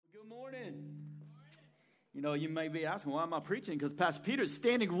morning. You know, you may be asking, why am I preaching? Because Pastor Peter's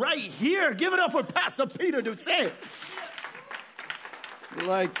standing right here. Give it up for Pastor Peter to say it.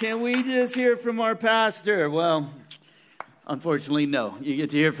 Like, can we just hear from our pastor? Well, unfortunately, no. You get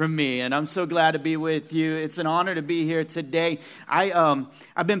to hear from me, and I'm so glad to be with you. It's an honor to be here today.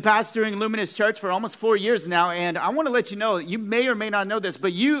 I've been pastoring Luminous Church for almost 4 years now, and I want to let you know, you may or may not know this,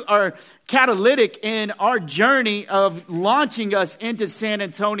 but you are catalytic in our journey of launching us into San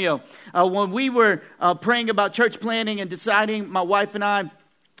Antonio. When we were praying about church planning and deciding, my wife and I,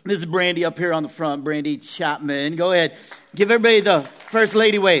 this is Brandy up here on the front, Brandy Chapman. Go ahead. Give everybody the First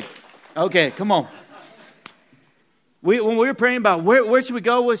Lady wave. Okay, come on. When we were praying about where should we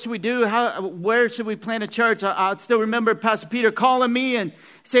go, what should we do, where should we plant a church, I still remember Pastor Peter calling me and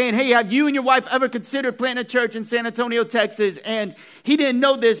saying, hey, have you and your wife ever considered planting a church in San Antonio, Texas? And he didn't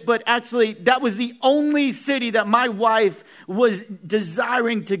know this, but actually that was the only city that my wife was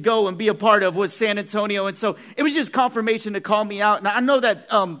desiring to go and be a part of, was San Antonio. And so it was just confirmation to call me out. And I know that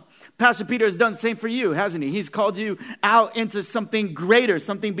Pastor Peter has done the same for you, hasn't he? He's called you out into something greater,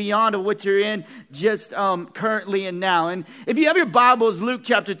 something beyond of what you're in just currently and now. And if you have your Bibles, Luke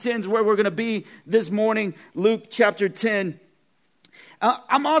chapter 10 is where we're going to be this morning. Luke chapter 10.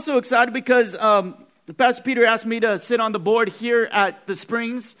 I'm also excited because Pastor Peter asked me to sit on the board here at the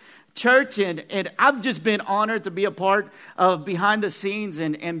Springs Church, and I've just been honored to be a part of behind the scenes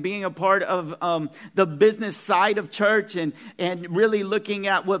and being a part of the business side of church and really looking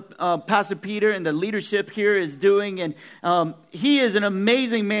at what Pastor Peter and the leadership here is doing. And he is an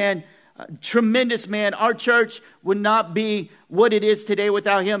amazing man, tremendous man. Our church would not be what it is today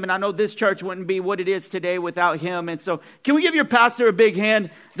without him, and I know this church wouldn't be what it is today without him. And so can we give your pastor a big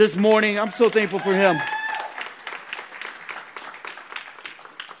hand this morning? I'm so thankful for him.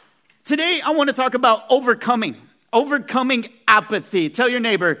 Today, I want to talk about overcoming apathy. Tell your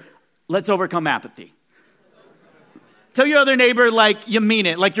neighbor, let's overcome apathy. Tell your other neighbor like you mean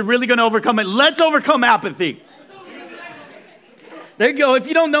it, like you're really going to overcome it. Let's overcome apathy. There you go. If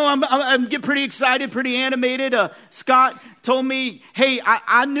you don't know, I'm get pretty excited, pretty animated. Scott told me, hey,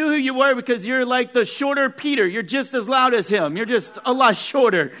 I knew who you were because you're like the shorter Peter. You're just as loud as him. You're just a lot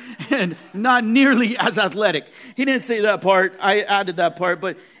shorter and not nearly as athletic. He didn't say that part. I added that part,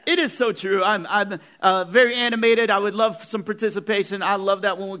 but it is so true. I'm very animated. I would love some participation. I love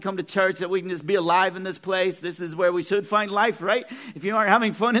that when we come to church that we can just be alive in this place. This is where we should find life, right? If you aren't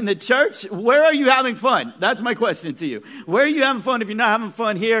having fun in the church, where are you having fun? That's my question to you. Where are you having fun if you're not having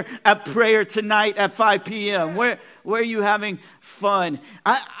fun here at prayer tonight at 5 p.m.? Where are you having fun?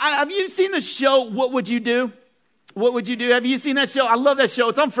 Have you seen the show, What Would You Do? What would you do? Have you seen that show? I love that show.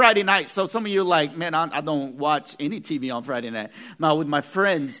 It's on Friday night. So some of you are like, man, I don't watch any TV on Friday night. I'm out with my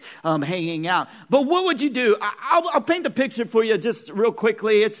friends hanging out. But what would you do? I'll paint the picture for you just real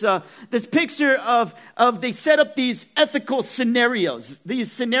quickly. It's this picture of they set up these ethical scenarios. These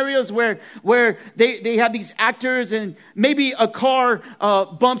scenarios where they have these actors and maybe a car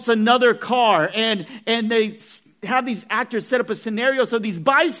bumps another car and they have these actors set up a scenario so these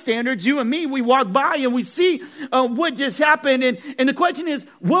bystanders, you and me, we walk by and we see what just happened. And the question is,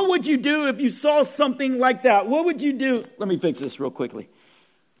 what would you do if you saw something like that? What would you do? Let me fix this real quickly.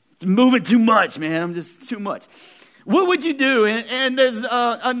 It's moving too much, man. I'm just too much. What would you do? And there's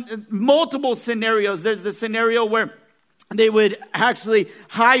multiple scenarios. There's the scenario where they would actually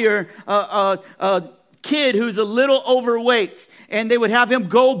hire a kid who's a little overweight, and they would have him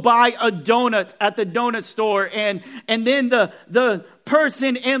go buy a donut at the donut store, and then the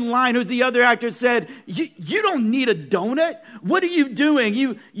person in line who's the other actor said, you don't need a donut. What are you doing?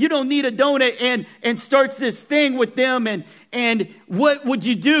 You don't need a donut, and starts this thing with them. And what would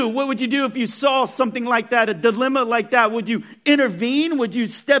you do? What would you do if you saw something like that, a dilemma like that? Would you intervene? Would you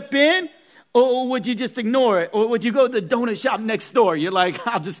step in? Or would you just ignore it? Or would you go to the donut shop next door? You're like,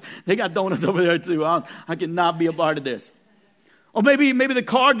 they got donuts over there too. I cannot be a part of this. Or maybe the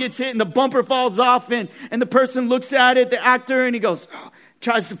car gets hit and the bumper falls off and the person looks at it, the actor, and he goes,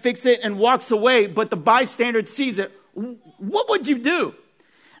 tries to fix it and walks away, but the bystander sees it. What would you do?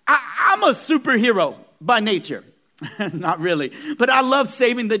 I'm a superhero by nature. Not really, but I love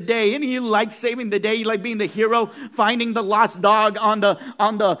saving the day. Any of you like saving the day? You like being the hero, finding the lost dog on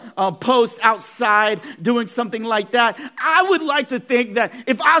the post outside, doing something like that. I would like to think that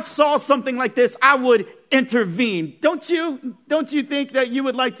if I saw something like this, I would intervene. Don't you think that you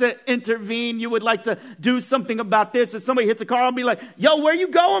would like to intervene? You would like to do something about this. If somebody hits a car, I'll be like, yo, where you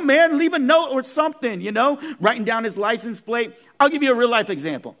going, man? Leave a note or something, writing down his license plate. I'll give you a real life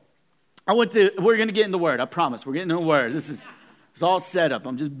example. We're going to get in the Word. I promise. We're getting in the Word. It's all set up.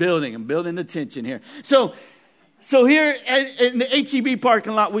 I'm building the tension here. So So here in the HEB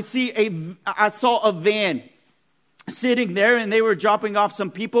parking lot, I saw a van sitting there, and they were dropping off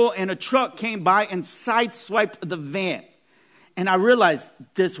some people, and a truck came by and sideswiped the van. And I realized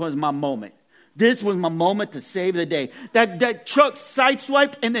this was my moment. This was my moment to save the day. That truck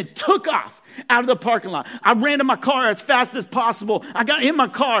sideswiped and then took off out of the parking lot. I ran to my car as fast as possible. I got in my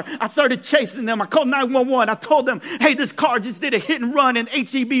car. I started chasing them. I called 911. I told them, hey, this car just did a hit and run in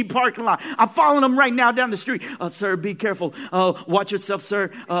HEB parking lot. I'm following them right now down the street. Sir, be careful. Watch yourself, sir.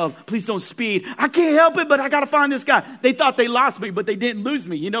 Please don't speed. I can't help it, but I got to find this guy. They thought they lost me, but they didn't lose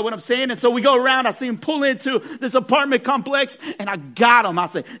me. You know what I'm saying? And so we go around. I see him pull into this apartment complex, and I got him. I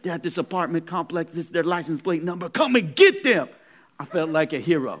say, they're at this apartment complex. This is their license plate number. Come and get them. I felt like a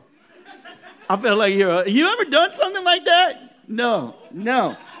hero. You ever done something like that? No,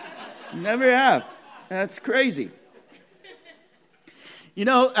 never have. That's crazy. You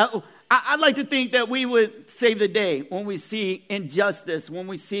know, I'd like to think that we would save the day when we see injustice, when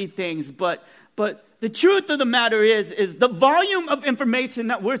we see things. But the truth of the matter is the volume of information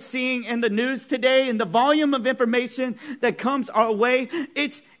that we're seeing in the news today, and the volume of information that comes our way,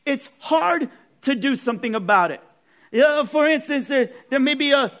 it's hard to do something about it. For instance, there may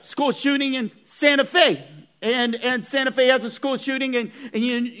be a school shooting in Santa Fe, and Santa Fe has a school shooting, and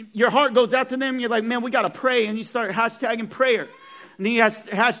your heart goes out to them. And you're like, man, we got to pray, and you start hashtagging prayer. And then you have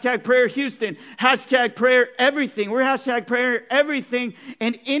hashtag prayer Houston, hashtag prayer everything. We're hashtag prayer everything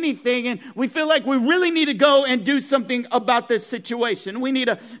and anything, and we feel like we really need to go and do something about this situation. We need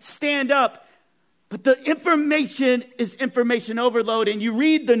to stand up. But the information is information overload, and you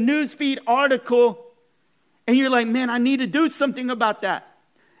read the newsfeed article, and you're like, man, I need to do something about that.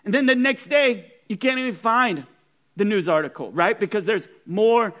 And then the next day, you can't even find the news article, right? Because there's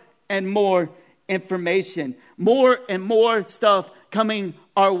more and more information, more and more stuff coming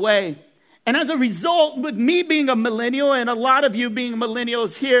our way. And as a result, with me being a millennial and a lot of you being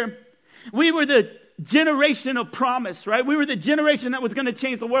millennials here, we were the generation of promise, right? We were the generation that was going to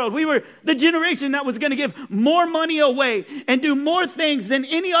change the world. We were the generation that was going to give more money away and do more things than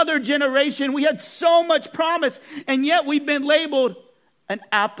any other generation. We had so much promise, and yet we've been labeled an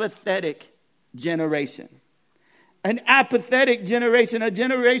apathetic generation. An apathetic generation, a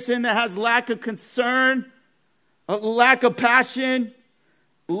generation that has lack of concern, a lack of passion,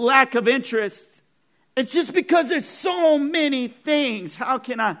 lack of interest. It's just because there's so many things. How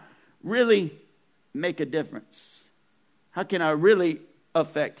can I really make a difference? How can I really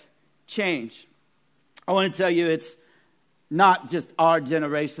affect change? I want to tell you, it's not just our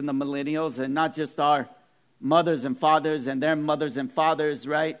generation, the millennials, and not just our mothers and fathers and their mothers and fathers,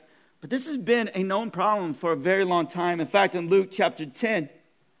 right? But this has been a known problem for a very long time. In fact, in Luke chapter 10,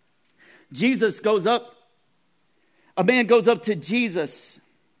 a man goes up to Jesus,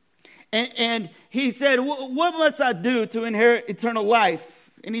 and he said, what must I do to inherit eternal life?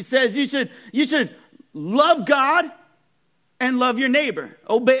 And he says, you should love God and love your neighbor.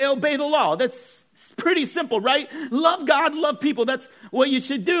 Obey the law. That's pretty simple, right? Love God, love people. That's what you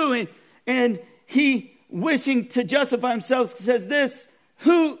should do. And he, wishing to justify himself, says this,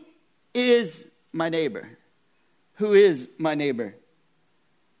 who is my neighbor? Who is my neighbor?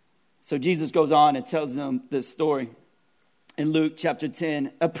 So Jesus goes on and tells them this story. In Luke chapter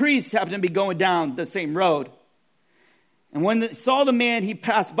 10, a priest happened to be going down the same road. And when he saw the man, he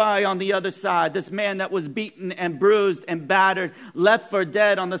passed by on the other side. This man that was beaten and bruised and battered, left for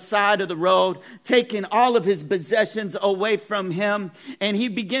dead on the side of the road, taking all of his possessions away from him. And he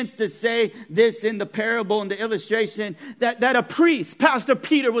begins to say this in the parable, in the illustration, that a priest, Pastor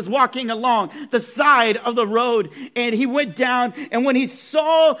Peter, was walking along the side of the road. And he went down, and when he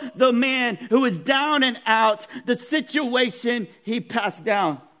saw the man who was down and out, the situation, he passed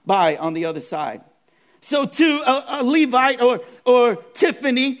down by on the other side. So too, a Levite or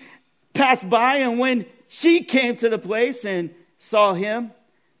Tiffany passed by, and when she came to the place and saw him,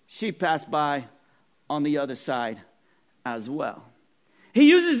 she passed by on the other side as well. He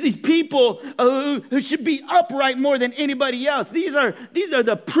uses these people who should be upright more than anybody else. These are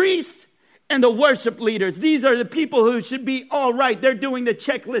the priests and the worship leaders. These are the people who should be all right. They're doing the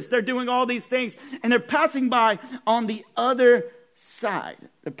checklist. They're doing all these things, and they're passing by on the other side.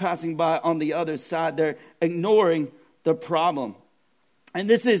 They're passing by on the other side. They're ignoring the problem. And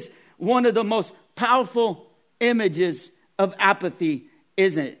this is one of the most powerful images of apathy,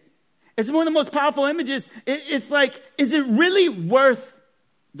 isn't it? It's one of the most powerful images. It's like, is it really worth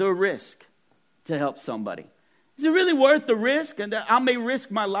the risk to help somebody? Is it really worth the risk? And that I may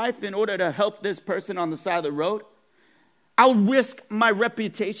risk my life in order to help this person on the side of the road. I'll risk my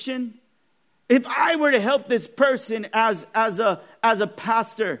reputation. If I were to help this person as a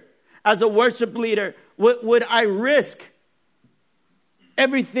pastor, as a worship leader, Would I risk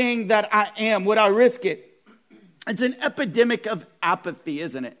everything that I am? Would I risk it? It's an epidemic of apathy,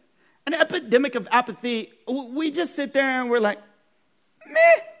 isn't it? An epidemic of apathy. We just sit there and we're like, meh,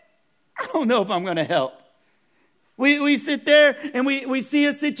 I don't know if I'm going to help. We sit there and we see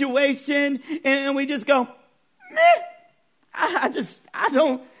a situation and we just go, meh, I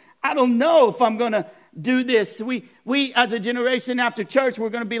don't know if I'm going to do this. We as a generation after church, we're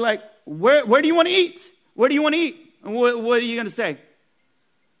going to be like, where do you want to eat? Where do you want to eat? And what are you going to say?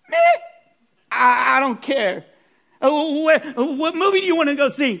 Meh, I don't care. What movie do you want to go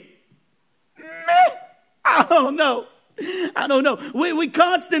see? Meh, I don't know. We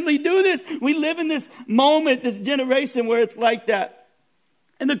constantly do this. We live in this moment, this generation where it's like that.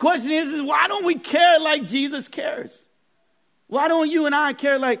 And the question is why don't we care like Jesus cares? Why don't you and I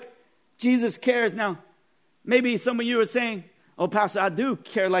care like Jesus cares? Now, maybe some of you are saying, oh, Pastor, I do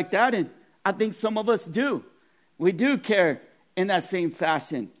care like that. And I think some of us do. We do care in that same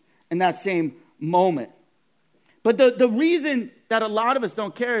fashion, in that same moment. But the reason that a lot of us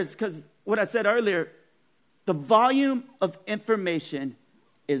don't care is because what I said earlier, the volume of information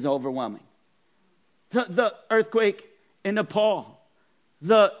is overwhelming. The earthquake in Nepal,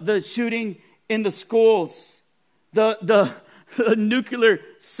 the shooting in the schools, the nuclear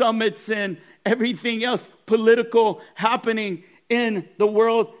summits and everything else political happening in the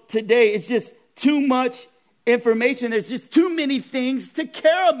world today. It's just too much information. There's just too many things to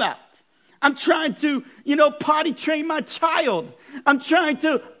care about. I'm trying to, potty train my child. I'm trying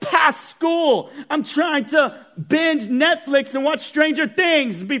to pass school. I'm trying to binge Netflix and watch Stranger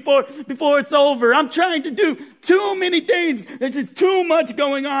Things before it's over. I'm trying to do too many things. There's just too much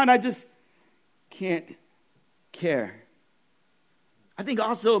going on. I just can't care. I think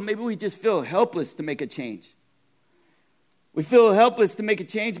also maybe we just feel helpless to make a change. We feel helpless to make a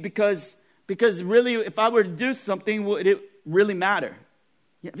change because really, if I were to do something, would it really matter?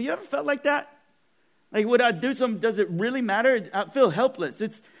 Have you ever felt like that? Like, would I do something? Does it really matter? I feel helpless.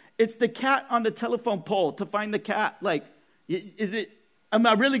 It's the cat on the telephone pole to find the cat. Like, am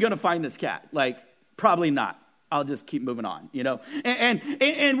I really going to find this cat? Like, probably not. I'll just keep moving on,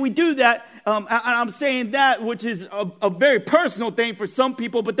 And we do that. I'm saying that, which is a very personal thing for some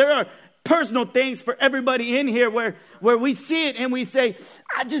people, but there are personal things for everybody in here where we see it and we say,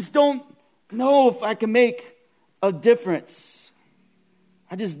 I just don't know if I can make a difference.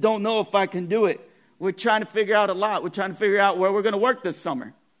 I just don't know if I can do it. We're trying to figure out a lot. We're trying to figure out where we're going to work this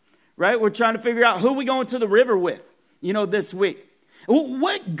summer, right? We're trying to figure out who we're going to the river with, this week.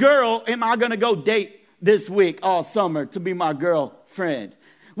 What girl am I going to go date this week all summer to be my girlfriend?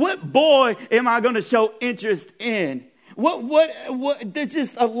 What boy am I going to show interest in? What? There's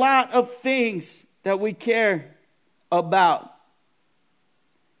just a lot of things that we care about.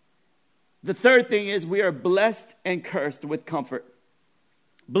 The third thing is we are blessed and cursed with comfort.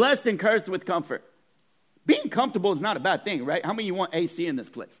 Blessed and cursed with comfort. Being comfortable is not a bad thing, right? How many of you want AC in this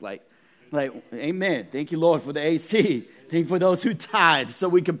place? Like, amen. Thank you, Lord, for the AC. Thank you for those who tithe so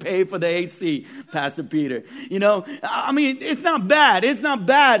we can pay for the AC, Pastor Peter. It's not bad. It's not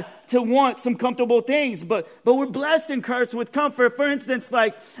bad to want some comfortable things, but we're blessed and cursed with comfort. For instance,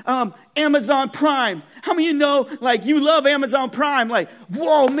 like Amazon Prime. How many of you know, you love Amazon Prime? Like,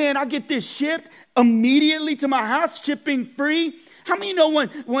 whoa, man, I get this shipped immediately to my house, shipping free. How many know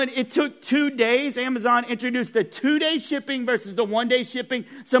when it took 2 days, Amazon introduced the 2-day shipping versus the 1-day shipping?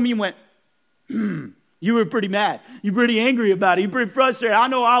 Some of you went, you were pretty mad. You're pretty angry about it. You're pretty frustrated. I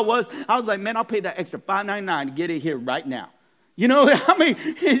know I was. I was like, man, I'll pay that extra $5.99 to get it here right now. It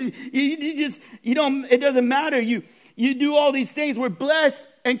doesn't matter. You do all these things. We're blessed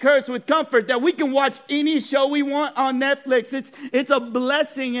and cursed with comfort that we can watch any show we want on Netflix. It's a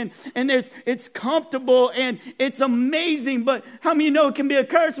blessing and it's comfortable and it's amazing. But how many know it can be a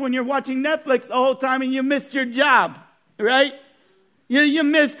curse when you're watching Netflix the whole time and you missed your job, right? You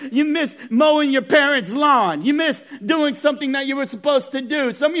miss mowing your parents' lawn. You miss doing something that you were supposed to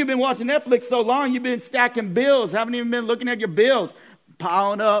do. Some of you have been watching Netflix so long, you've been stacking bills. Haven't even been looking at your bills.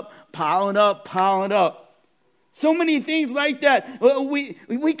 Piling up. So many things like that.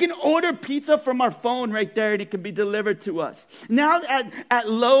 We can order pizza from our phone right there and it can be delivered to us. Now at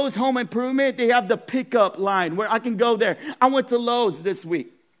Lowe's Home Improvement, they have the pickup line where I can go there. I went to Lowe's this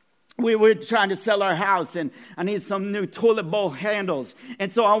week. We were trying to sell our house and I needed some new toilet bowl handles.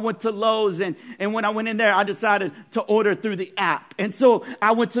 And so I went to Lowe's and when I went in there, I decided to order through the app. And so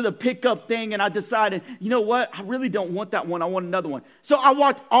I went to the pickup thing and I decided, you know what? I really don't want that one. I want another one. So I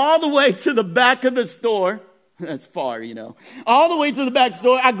walked all the way to the back of the store. That's far, all the way to the back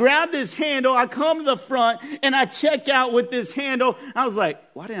store. I grabbed this handle. I come to the front and I check out with this handle. I was like,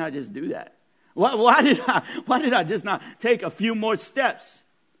 why didn't I just do that? Why did I just not take a few more steps?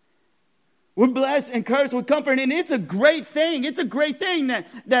 We're blessed and cursed with comfort, and it's a great thing. It's a great thing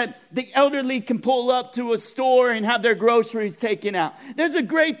that the elderly can pull up to a store and have their groceries taken out. There's a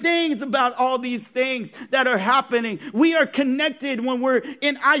great things about all these things that are happening. We are connected when we're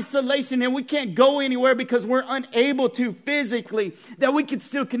in isolation and we can't go anywhere because we're unable to physically, that we can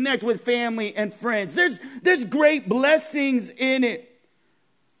still connect with family and friends. There's great blessings in it,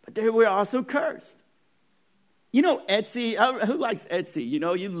 but we're also cursed. You know Etsy, who likes Etsy? You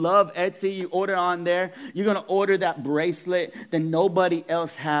know, you love Etsy, you order on there. You're going to order that bracelet that nobody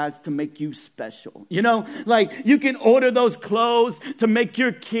else has to make you special. You know, like you can order those clothes to make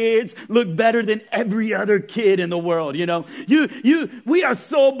your kids look better than every other kid in the world. You know, we are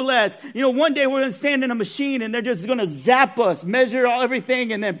so blessed. You know, one day we're going to stand in a machine and they're just going to zap us, measure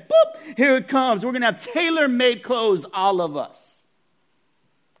everything, and then boop, here it comes. We're going to have tailor-made clothes, all of us.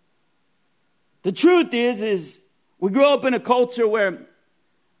 The truth is we grow up in a culture where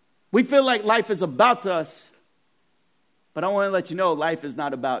we feel like life is about us, but I want to let you know life is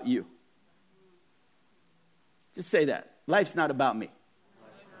not about you. Just say that. Life's not about me.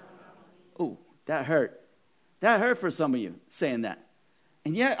 Oh, that hurt. That hurt for some of you saying that.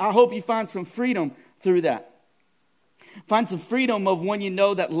 And yet, I hope you find some freedom through that. Find some freedom of when you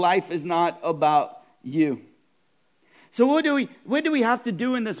know that life is not about you. So what do we have to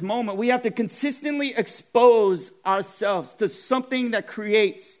do in this moment? We have to consistently expose ourselves to something that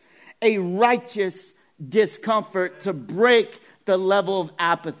creates a righteous discomfort to break the level of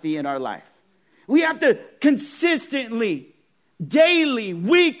apathy in our life. We have to consistently, daily,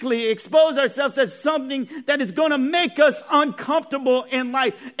 weekly expose ourselves to something that is going to make us uncomfortable in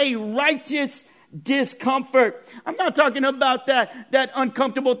life, a righteous discomfort. I'm not talking about that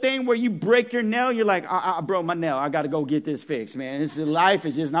uncomfortable thing where you break your nail. You're like, I broke my nail. I got to go get this fixed, man. Life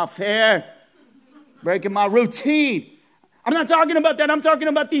is just not fair. Breaking my routine. I'm not talking about that. I'm talking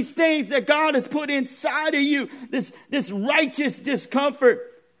about these things that God has put inside of you. This righteous discomfort.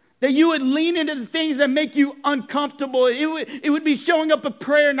 That you would lean into the things that make you uncomfortable. It would be showing up at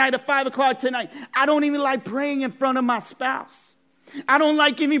prayer night at 5 o'clock tonight. I don't even like praying in front of my spouse. I don't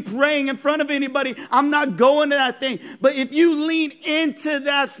like even praying in front of anybody. I'm not going to that thing. But if you lean into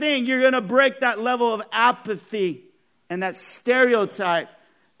that thing, you're going to break that level of apathy and that stereotype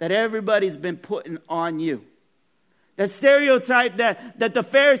that everybody's been putting on you. That stereotype that the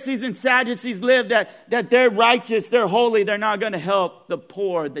Pharisees and Sadducees live, that they're righteous, they're holy, they're not going to help the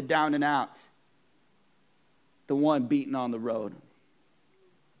poor, the down and out, the one beaten on the road.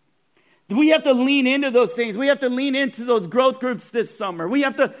 We have to lean into those things. We have to lean into those growth groups this summer. We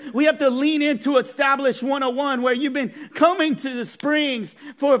have to lean into Establish 101, where you've been coming to the Springs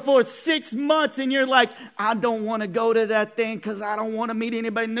for 6 months and you're like, I don't want to go to that thing because I don't want to meet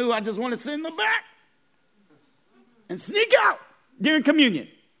anybody new. I just want to sit in the back and sneak out during communion.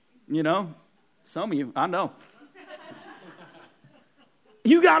 You know, some of you, I know.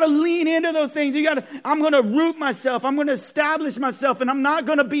 You got to lean into those things. I'm going to root myself. I'm going to establish myself, and I'm not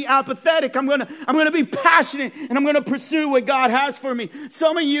going to be apathetic. I'm going to be passionate, and I'm going to pursue what God has for me.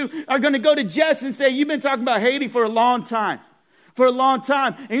 Some of you are going to go to Jess and say, you've been talking about Haiti for a long time.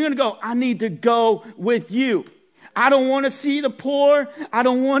 And you're going to go, I need to go with you. I don't want to see the poor. I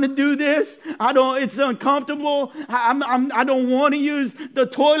don't want to do this. It's uncomfortable. I don't want to use the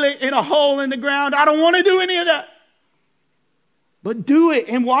toilet in a hole in the ground. I don't want to do any of that. But do it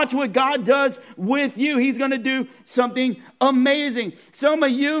and watch what God does with you. He's going to do something amazing. Some of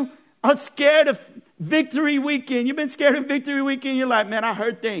you are scared of Victory Weekend. You've been scared of Victory Weekend. You're like, man, I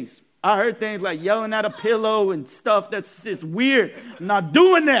heard things. Like yelling at a pillow and stuff that's just weird. I'm not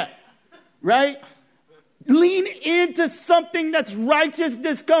doing that. Right? Lean into something that's righteous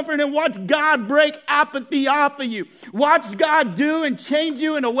discomfort and watch God break apathy off of you. Watch God do and change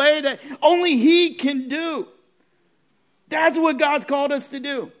you in a way that only He can do. That's what God's called us to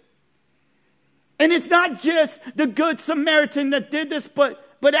do. And it's not just the Good Samaritan that did this, but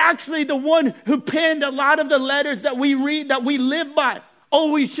actually the one who penned a lot of the letters that we read, that we live by.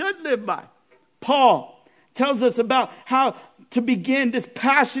 Oh, we should live by. Paul tells us about how to begin this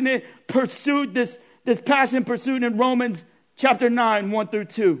passionate pursuit, this passionate pursuit in Romans chapter 9, 1 through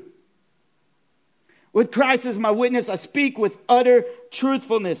 2. With Christ as my witness, I speak with utter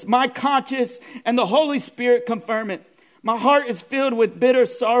truthfulness. My conscience and the Holy Spirit confirm it. My heart is filled with bitter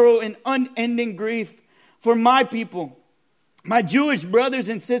sorrow and unending grief for my people. My Jewish brothers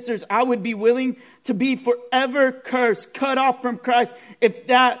and sisters, I would be willing to be forever cursed, cut off from Christ, if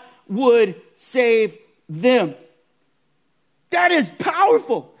that would save them. That is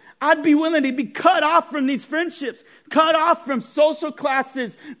powerful. I'd be willing to be cut off from these friendships, cut off from social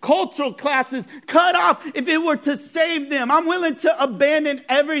classes, cultural classes, cut off if it were to save them. I'm willing to abandon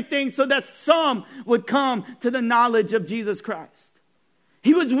everything so that some would come to the knowledge of Jesus Christ.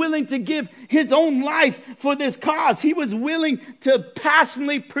 He was willing to give his own life for this cause. He was willing to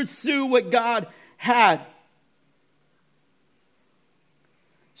passionately pursue what God had.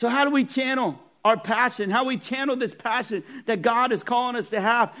 So how do we channel our passion? How we channel this passion that God is calling us to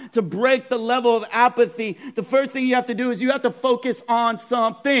have to break the level of apathy? The first thing you have to do is you have to focus on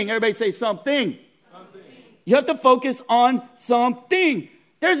something. Everybody say something. Something. You have to focus on something.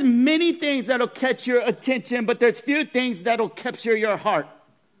 There's many things that'll catch your attention, but there's few things that'll capture your heart.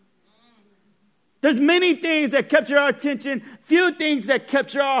 There's many things that capture our attention, few things that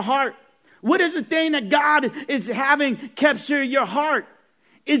capture our heart. What is the thing that God is having capture your heart?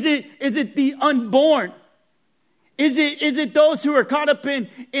 Is it the unborn? Is it those who are caught up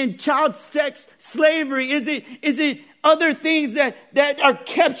in child sex slavery? Is it other things that are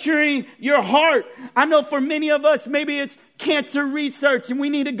capturing your heart? I know for many of us, maybe it's cancer research and we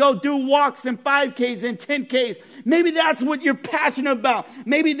need to go do walks and 5Ks and 10Ks. Maybe that's what you're passionate about.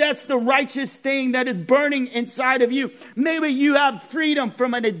 Maybe that's the righteous thing that is burning inside of you. Maybe you have freedom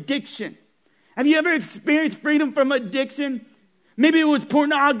from an addiction. Have you ever experienced freedom from addiction? Maybe it was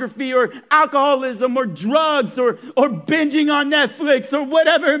pornography or alcoholism or drugs or binging on Netflix or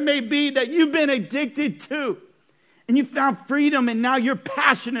whatever it may be that you've been addicted to. And you found freedom and now you're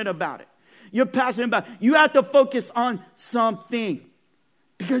passionate about it. You're passionate about it. You have to focus on something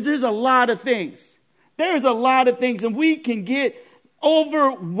because there's a lot of things. There's a lot of things and we can get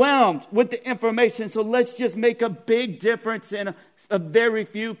overwhelmed with the information. So let's just make a big difference in a very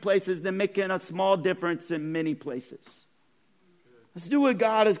few places than making a small difference in many places. Let's do what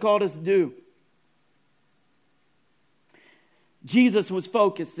God has called us to do. Jesus was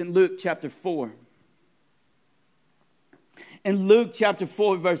focused in Luke chapter 4. In Luke chapter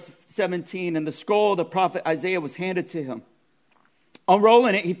 4, verse 17, and the scroll of the prophet Isaiah was handed to him.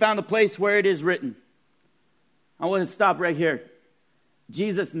 Unrolling it, he found a place where it is written. I want to stop right here.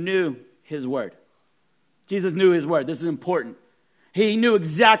 Jesus knew his word. Jesus knew his word. This is important. He knew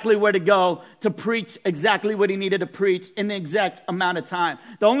exactly where to go to preach exactly what he needed to preach in the exact amount of time.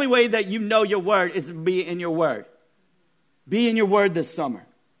 The only way that you know your word is to be in your word. Be in your word this summer.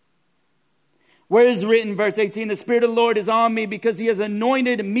 Where is written, verse 18, the Spirit of the Lord is on me because he has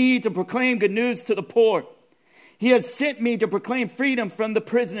anointed me to proclaim good news to the poor. He has sent me to proclaim freedom from the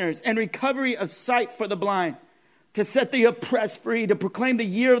prisoners and recovery of sight for the blind, to set the oppressed free, to proclaim the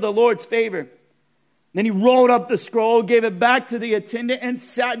year of the Lord's favor. Then he rolled up the scroll, gave it back to the attendant, and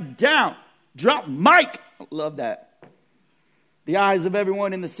sat down. Drop mic. I love that. The eyes of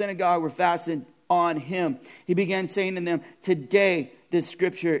everyone in the synagogue were fastened on him. He began saying to them, today this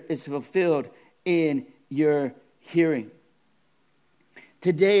scripture is fulfilled in your hearing.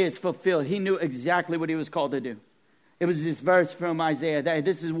 Today it's fulfilled. He knew exactly what he was called to do. It was this verse from Isaiah that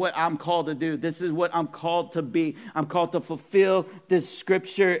this is what I'm called to do. This is what I'm called to be. I'm called to fulfill this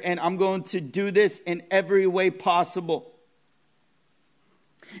scripture, and I'm going to do this in every way possible.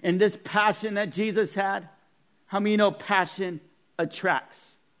 And this passion that Jesus had, how many know passion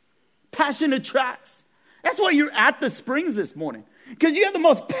attracts? Passion attracts. That's why you're at the Springs this morning. Because you have the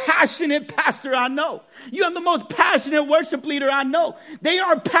most passionate pastor I know. You have the most passionate worship leader I know. They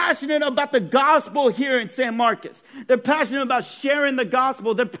are passionate about the gospel here in San Marcos. They're passionate about sharing the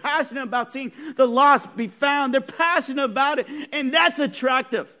gospel. They're passionate about seeing the lost be found. They're passionate about it. And that's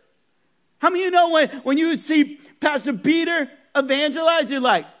attractive. How many of you know when you see Pastor Peter evangelize, you're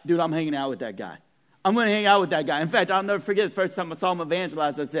like, dude, I'm hanging out with that guy. I'm going to hang out with that guy. In fact, I'll never forget the first time I saw him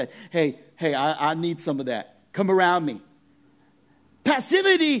evangelize. I said, hey, I need some of that. Come around me.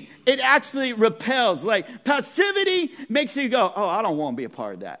 Passivity, it actually repels. Like, passivity makes you go, oh, I don't want to be a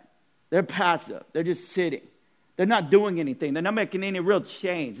part of that. They're passive. They're just sitting. They're not doing anything. They're not making any real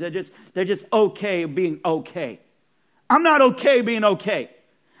change. They're just okay being okay. I'm not okay being okay.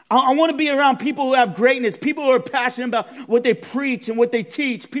 I want to be around people who have greatness, people who are passionate about what they preach and what they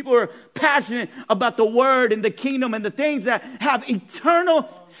teach, people who are passionate about the word and the kingdom and the things that have eternal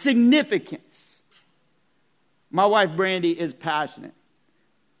significance. My wife, Brandy, is passionate.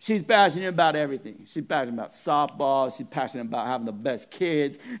 She's passionate about everything. She's passionate about softball. She's passionate about having the best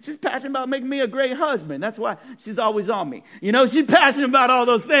kids. She's passionate about making me a great husband. That's why she's always on me. You know, she's passionate about all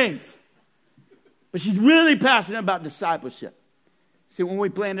those things. But she's really passionate about discipleship. See, when we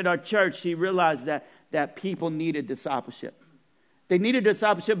planted our church, she realized that people needed discipleship. They needed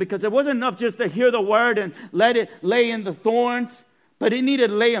discipleship because it wasn't enough just to hear the word and let it lay in the thorns, but it needed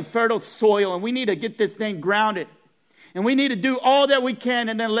to lay in fertile soil, and we need to get this thing grounded. And we need to do all that we can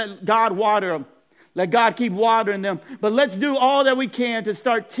and then let God water them. Let God keep watering them. But let's do all that we can to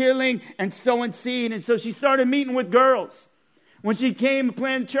start tilling and sowing seed. And so she started meeting with girls. When she came to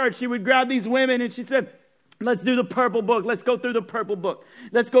plan church, she would grab these women and she said, let's do the purple book. Let's go through the purple book.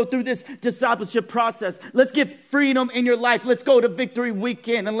 Let's go through this discipleship process. Let's get freedom in your life. Let's go to Victory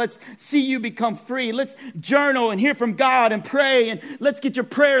Weekend and let's see you become free. Let's journal and hear from God and pray. And let's get your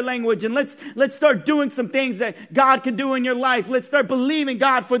prayer language. And let's start doing some things that God can do in your life. Let's start believing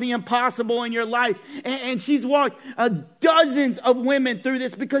God for the impossible in your life. And she's walked dozens of women through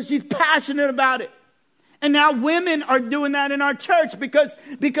this because she's passionate about it. And now women are doing that in our church because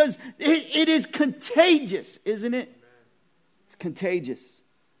it is contagious, isn't it? It's contagious.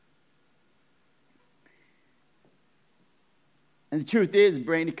 And the truth is,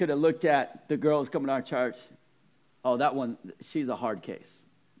 Brandy could have looked at the girls coming to our church. Oh, that one, she's a hard case.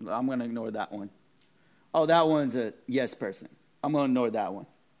 I'm going to ignore that one. Oh, that one's a yes person. I'm going to ignore that one.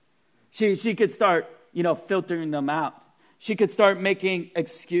 She could start, filtering them out. She could start making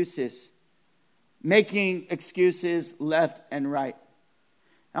excuses. Making excuses left and right.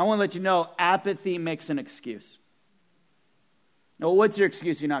 I want to let you know, apathy makes an excuse. Now, what's your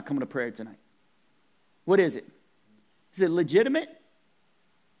excuse you're not coming to prayer tonight? What is it? Is it legitimate?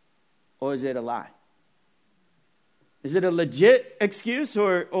 Or is it a lie? Is it a legit excuse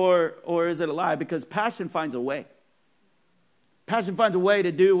or is it a lie? Because passion finds a way. Passion finds a way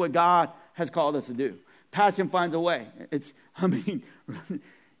to do what God has called us to do. Passion finds a way.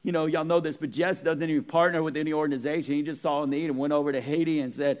 Y'all know this, but Jess doesn't even partner with any organization. He just saw a need and went over to Haiti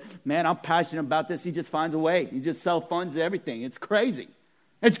and said, man, I'm passionate about this. He just finds a way. He just self-funds everything. It's crazy.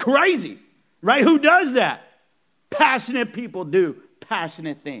 It's crazy, right? Who does that? Passionate people do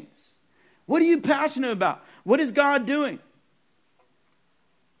passionate things. What are you passionate about? What is God doing?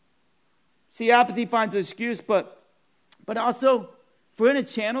 See, apathy finds an excuse, but also, if we're going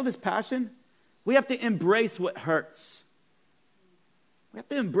to channel this passion, we have to embrace what hurts. We have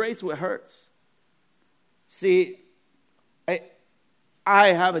to embrace what hurts. See, I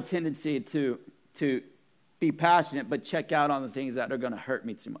have a tendency to be passionate, but check out on the things that are going to hurt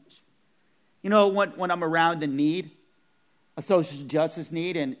me too much. When I'm around a need, a social justice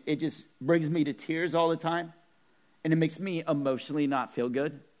need, and it just brings me to tears all the time, and it makes me emotionally not feel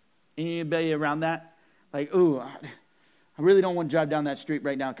good. Anybody around that? Like, ooh, I really don't want to drive down that street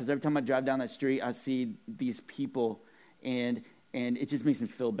right now because every time I drive down that street, I see these people, and it just makes me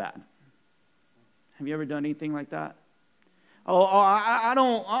feel bad. Have you ever done anything like that? I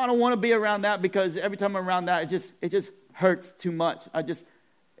don't want to be around that because every time I'm around that, it just hurts too much.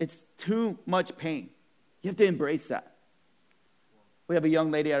 It's too much pain. You have to embrace that. We have a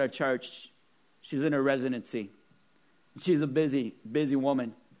young lady at our church. She's in her residency. She's a busy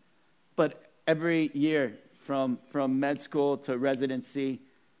woman. But every year from med school to residency,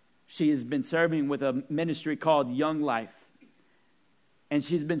 she has been serving with a ministry called Young Life. And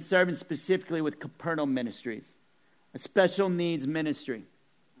she's been serving specifically with Capernaum Ministries, a special needs ministry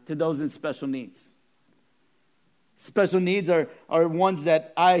to those in special needs. Special needs are ones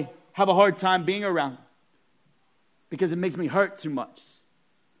that I have a hard time being around because it makes me hurt too much.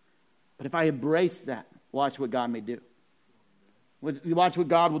 But if I embrace that, watch what God may do. Watch what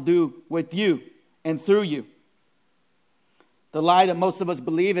God will do with you and through you. The lie that most of us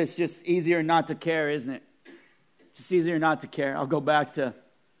believe is just easier not to care, isn't it? Just easier not to care. I'll go back to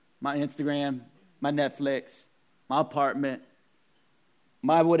my Instagram, my Netflix, my apartment,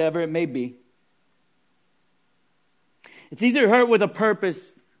 my whatever it may be. It's easier to hurt with a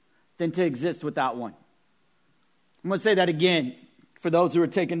purpose than to exist without one. I'm going to say that again for those who are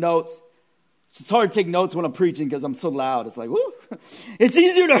taking notes. It's hard to take notes when I'm preaching because I'm so loud. It's like, woo. It's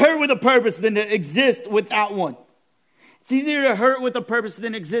easier to hurt with a purpose than to exist without one. It's easier to hurt with a purpose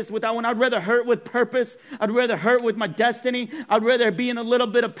than exist without one. I'd rather hurt with purpose. I'd rather hurt with my destiny. I'd rather be in a little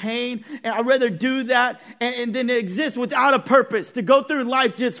bit of pain. And I'd rather do that and than to exist without a purpose. To go through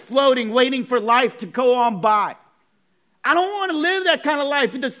life just floating, waiting for life to go on by. I don't want to live that kind of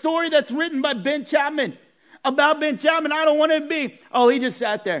life. The story that's written by Ben Chapman, about Ben Chapman, I don't want to be, he just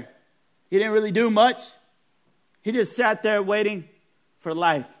sat there. He didn't really do much. He just sat there waiting for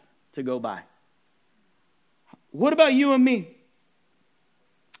life to go by. What about you and me?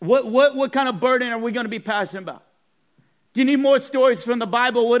 What kind of burden are we going to be passionate about? Do you need more stories from the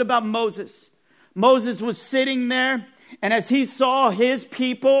Bible? What about Moses? Moses was sitting there, and as he saw his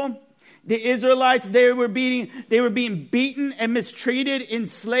people The Israelites, they were being beaten and mistreated in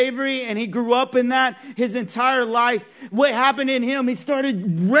slavery, and he grew up in that his entire life. What happened in him? He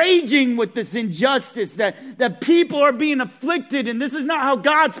started raging with this injustice that people are being afflicted, and this is not how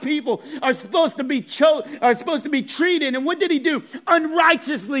God's people are supposed to be treated. And what did he do?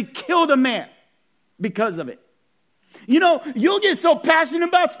 Unrighteously killed a man because of it. You know, you'll get so passionate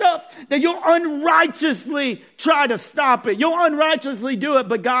about stuff that you'll unrighteously try to stop it. You'll unrighteously do it,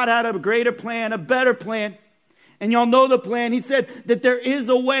 but God had a greater plan, a better plan. And y'all know the plan. He said that there is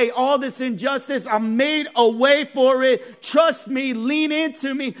a way. All this injustice, I made a way for it. Trust me, lean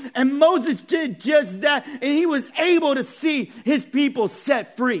into me. And Moses did just that. And he was able to see his people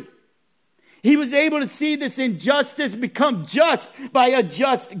set free. He was able to see this injustice become just by a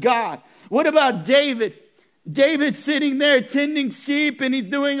just God. What about David? David's sitting there tending sheep, and he's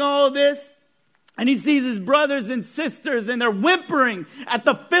doing all of this. And he sees his brothers and sisters, and they're whimpering at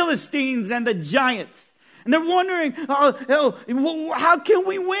the Philistines and the giants. And they're wondering, how can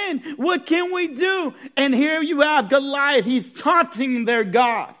we win? What can we do? And here you have Goliath. He's taunting their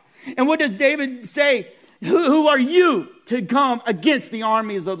God. And what does David say? Who are you to come against the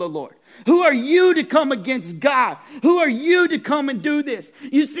armies of the Lord? Who are you to come against God? Who are you to come and do this?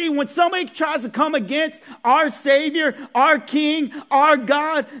 You see, when somebody tries to come against our Savior, our King, our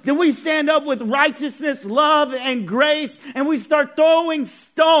God, then we stand up with righteousness, love, and grace, and we start throwing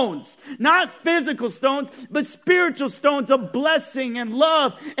stones. Not physical stones, but spiritual stones of blessing and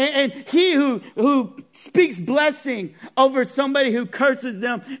love. And he who speaks blessing over somebody who curses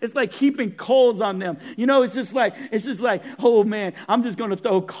them, it's like heaping coals on them. You know, it's just like, oh man, I'm just going to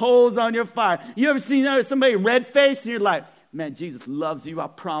throw coals on your fire. You ever seen somebody red-faced and you're like, man, Jesus loves you. I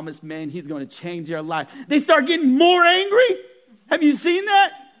promise, man, he's going to change your life. They start getting more angry. Have you seen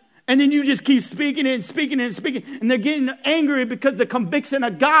that? And then you just keep speaking it and speaking it and speaking. And they're getting angry because the conviction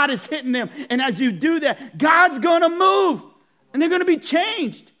of God is hitting them. And as you do that, God's going to move. And they're going to be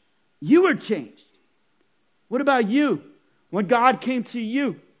changed. You were changed. What about you? When God came to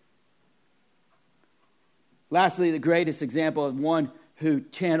you? Lastly, the greatest example of one who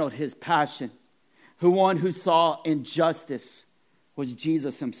channeled his passion, one who saw injustice, was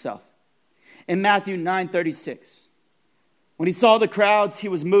Jesus himself. In Matthew 9:36, when he saw the crowds, he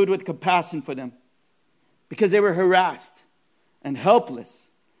was moved with compassion for them because they were harassed and helpless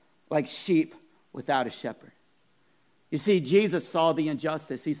like sheep without a shepherd. You see, Jesus saw the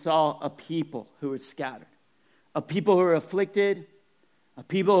injustice. He saw a people who were scattered, a people who were afflicted, a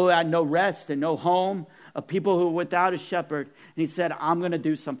people who had no rest and no home, a people who were without a shepherd. And he said, I'm going to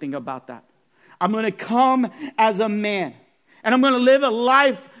do something about that. I'm going to come as a man. And I'm going to live a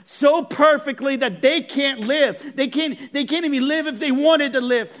life so perfectly that they can't live. They can't even live if they wanted to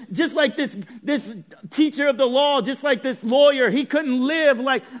live. Just like this teacher of the law, just like this lawyer, he couldn't live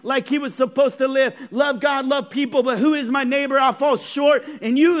like he was supposed to live. Love God, love people, but who is my neighbor? I fall short,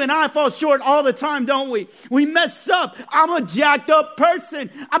 and you and I fall short all the time, don't we? We mess up. I'm a jacked up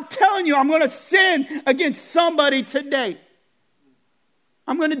person. I'm telling you, I'm going to sin against somebody today.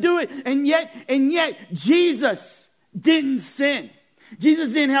 I'm going to do it. And yet, Jesus didn't sin.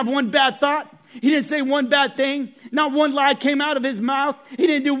 Jesus didn't have one bad thought. He didn't say one bad thing. Not one lie came out of his mouth. He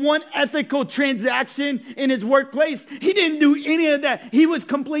didn't do one ethical transaction in his workplace. He didn't do any of that. He was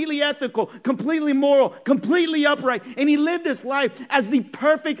completely ethical, completely moral, completely upright. And he lived this life as the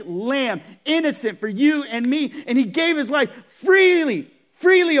perfect lamb, innocent for you and me. And he gave his life freely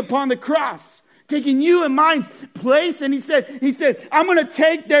upon the cross, taking you and mine's place. And he said, I'm going to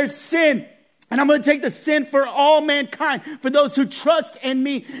take their sin. And I'm going to take the sin for all mankind, for those who trust in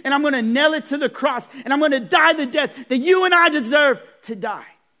me. And I'm going to nail it to the cross. And I'm going to die the death that you and I deserve to die.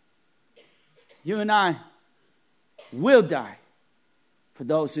 You and I will die for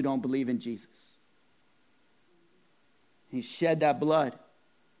those who don't believe in Jesus. He shed that blood.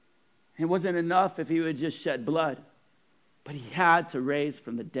 It wasn't enough if he would just shed blood. But he had to raise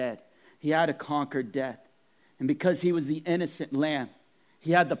from the dead. He had to conquer death. And because he was the innocent lamb,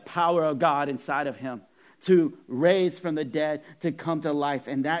 he had the power of God inside of him to raise from the dead, to come to life.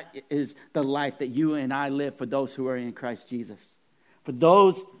 And that is the life that you and I live for those who are in Christ Jesus. For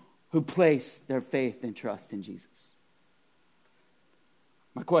those who place their faith and trust in Jesus.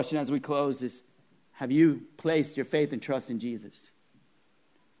 My question as we close is, have you placed your faith and trust in Jesus?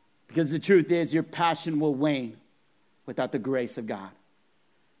 Because the truth is, your passion will wane without the grace of God.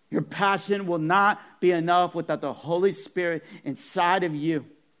 Your passion will not be enough without the Holy Spirit inside of you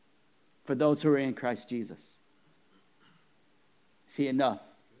for those who are in Christ Jesus. See enough.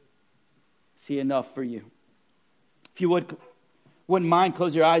 See enough for you. If you wouldn't mind,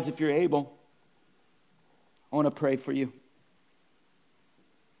 close your eyes if you're able. I want to pray for you.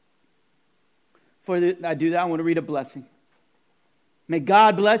 I do that, I want to read a blessing. May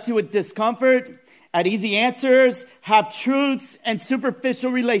God bless you with discomfort, add easy answers, have truths and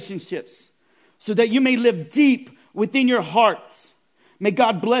superficial relationships, so that you may live deep within your hearts. May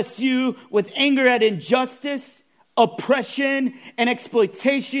God bless you with anger at injustice, oppression, and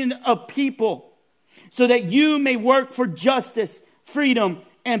exploitation of people, so that you may work for justice, freedom,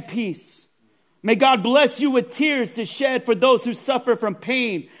 and peace. May God bless you with tears to shed for those who suffer from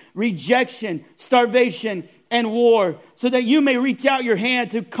pain, rejection, starvation, and war, so that you may reach out your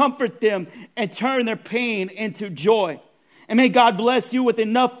hand to comfort them and turn their pain into joy. And may God bless you with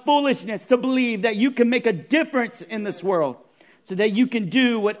enough foolishness to believe that you can make a difference in this world, so that you can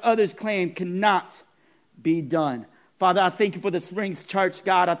do what others claim cannot be done. Father, I thank you for the Springs Church,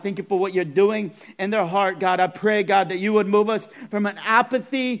 God. I thank you for what you're doing in their heart, God. I pray, God, that you would move us from an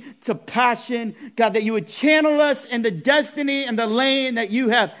apathy to passion. God, that you would channel us in the destiny and the lane that you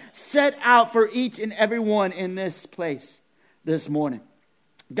have set out for each and every one in this place this morning.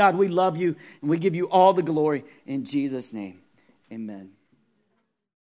 God, we love you and we give you all the glory in Jesus' name. Amen.